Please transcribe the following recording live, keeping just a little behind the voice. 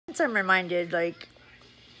I'm reminded, like,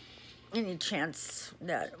 any chance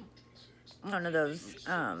that one of those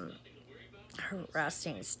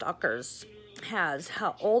harassing stalkers has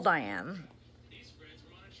how old I am,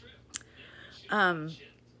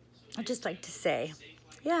 I'd just like to say,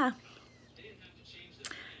 yeah,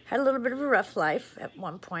 had a little bit of a rough life at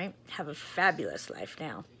one point, have a fabulous life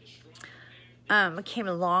now. I came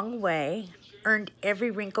a long way, earned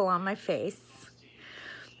every wrinkle on my face,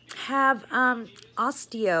 have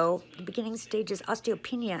the beginning stages,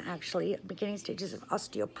 osteopenia actually, beginning stages of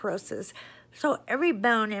osteoporosis. So every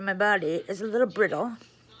bone in my body is a little brittle.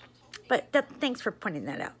 But thanks for pointing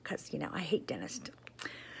that out, because, you know, I hate dentists.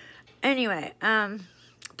 Anyway,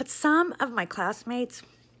 but some of my classmates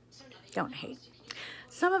don't hate.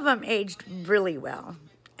 Some of them aged really well.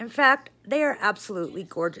 In fact, they are absolutely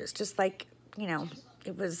gorgeous, just like, you know,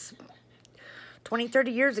 it was 20,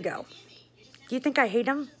 30 years ago. Do you think I hate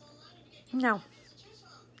them? No.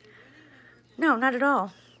 No, not at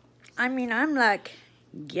all. I mean, I'm like,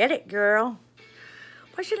 get it, girl.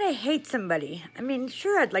 Why should I hate somebody? I mean,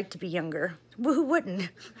 sure, I'd like to be younger. Who wouldn't?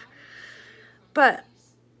 But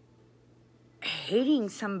hating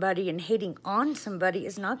somebody and hating on somebody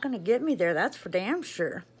is not going to get me there. That's for damn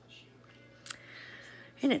sure.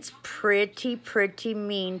 And it's pretty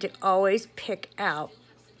mean to always pick out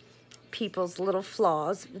people's little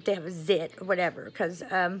flaws. If they have a zit or whatever. Because,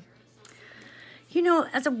 you know,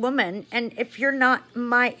 as a woman, and if you're not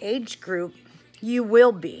my age group, you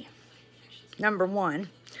will be. Number one.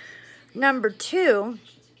 Number two,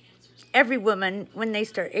 every woman, when they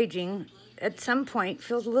start aging, at some point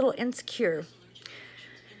feels a little insecure.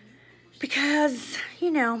 Because,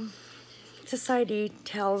 you know, society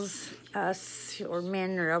tells us, or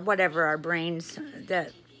men, or whatever, our brains,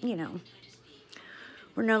 that, you know,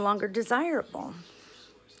 we're no longer desirable.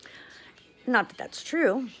 Not that that's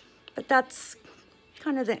true, but that's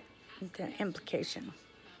kind of the implication.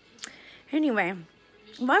 Anyway,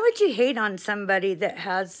 why would you hate on somebody that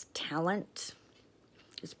has talent,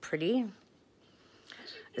 is pretty,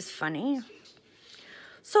 is funny?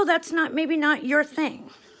 So that's not, maybe not your thing.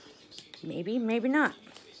 Maybe not.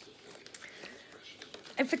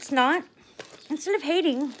 If it's not, instead of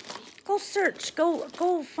hating, go search,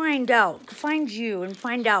 go find out, find you and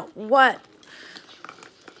find out what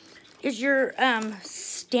is your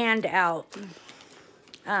standout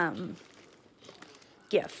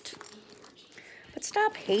gift. But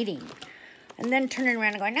stop hating and then turning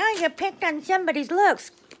around and going, "Oh, you picked on somebody's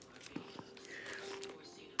looks."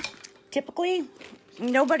 Typically,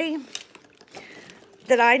 nobody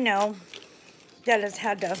that I know that has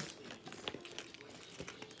had to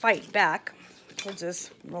fight back towards this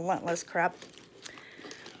relentless crap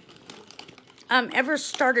ever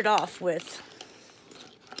started off with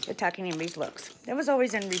attacking anybody's looks. That was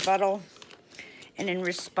always in rebuttal and in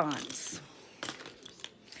response.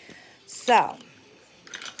 So,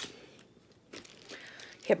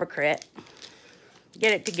 hypocrite,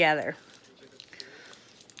 get it together.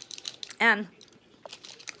 And,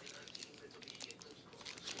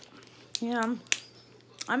 you know,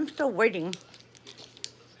 I'm still waiting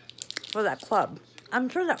for that club. I'm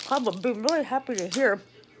sure that club will be really happy to hear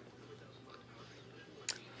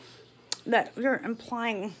that you're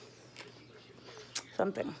implying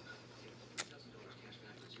something.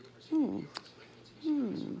 You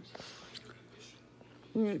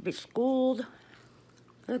need to be schooled.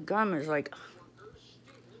 The gum is like...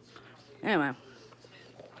 Anyway.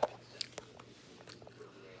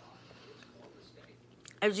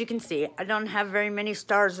 As you can see, I don't have very many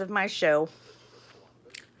stars of my show.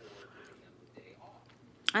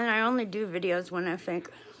 And I only do videos when I think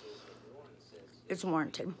it's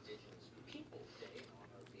warranted.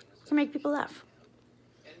 To make people laugh.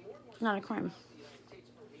 Not a crime.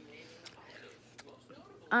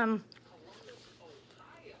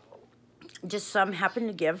 Just some happen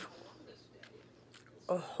to give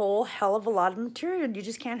a whole hell of a lot of material. You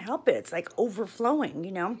just can't help it. It's like overflowing,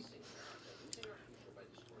 you know?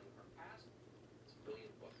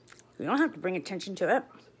 You don't have to bring attention to it.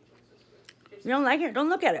 If you don't like it, don't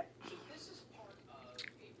look at it.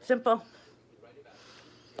 Simple.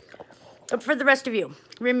 But for the rest of you,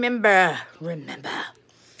 remember,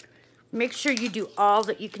 make sure you do all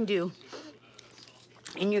that you can do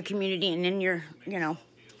in your community and in your, you know,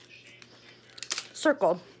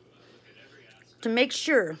 circle to make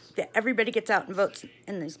sure that everybody gets out and votes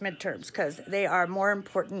in these midterms, because they are more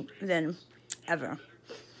important than ever.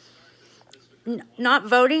 Not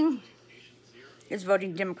voting is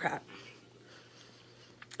voting Democrat.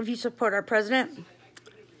 If you support our president,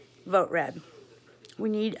 vote red. We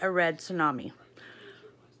need a red tsunami,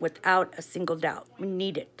 without a single doubt. We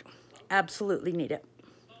need it. Absolutely need it.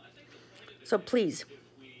 So please,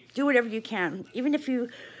 do whatever you can. Even if you,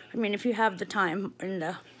 if you have the time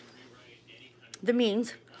and the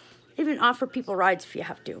means, even offer people rides if you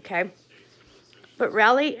have to, okay? But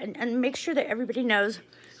rally and make sure that everybody knows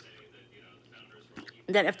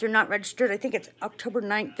that if they're not registered, I think it's October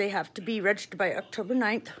 9th, they have to be registered by October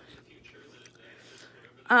 9th.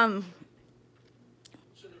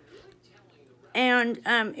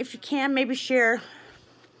 If you can, maybe share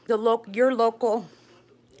your local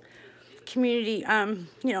community,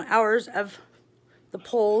 hours of the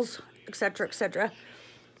polls, etc., etc.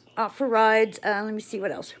 Offer rides. Let me see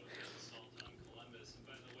what else.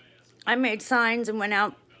 I made signs and went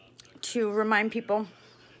out to remind people,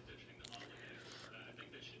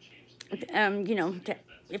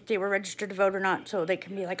 if they were registered to vote or not, so they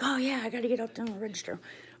can be like, oh yeah, I got to get out there and register.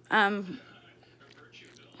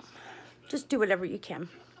 Just do whatever you can,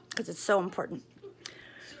 because it's so important.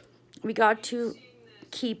 We got to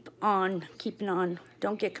keep on keeping on.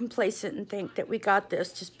 Don't get complacent and think that we got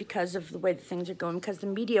this just because of the way that things are going, because the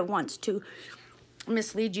media wants to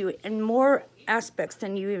mislead you in more aspects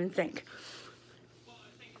than you even think.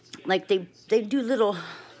 Like they do little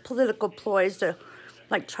political ploys to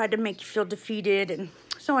like try to make you feel defeated and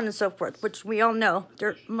so on and so forth, which we all know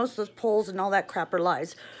most of those polls and all that crap are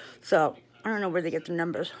lies. So I don't know where they get the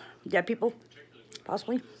numbers. Dead people,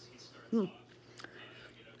 possibly.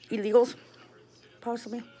 Illegals,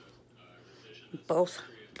 possibly. Both,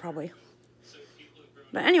 probably.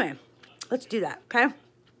 But anyway, let's do that, okay?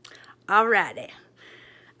 Alrighty.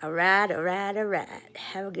 Alright.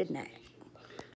 Have a good night.